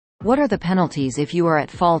What are the penalties if you are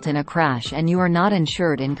at fault in a crash and you are not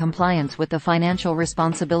insured in compliance with the financial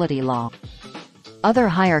responsibility law? Other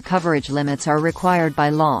higher coverage limits are required by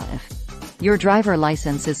law if your driver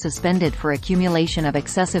license is suspended for accumulation of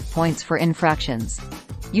excessive points for infractions,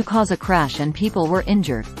 you cause a crash and people were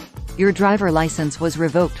injured, your driver license was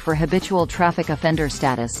revoked for habitual traffic offender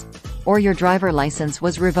status, or your driver license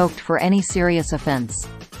was revoked for any serious offense.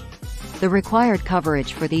 The required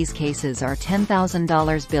coverage for these cases are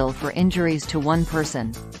 $10,000 bill for injuries to one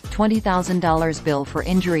person, $20,000 bill for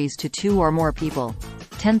injuries to two or more people,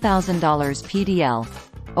 $10,000 PDL,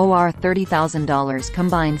 or $30,000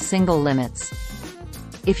 combined single limits.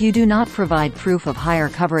 If you do not provide proof of higher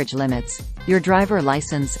coverage limits, your driver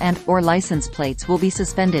license and/or license plates will be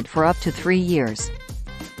suspended for up to 3 years.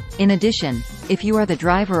 In addition, if you are the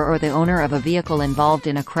driver or the owner of a vehicle involved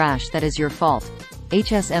in a crash that is your fault,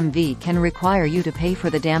 HSMV can require you to pay for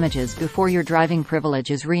the damages before your driving privilege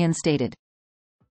is reinstated.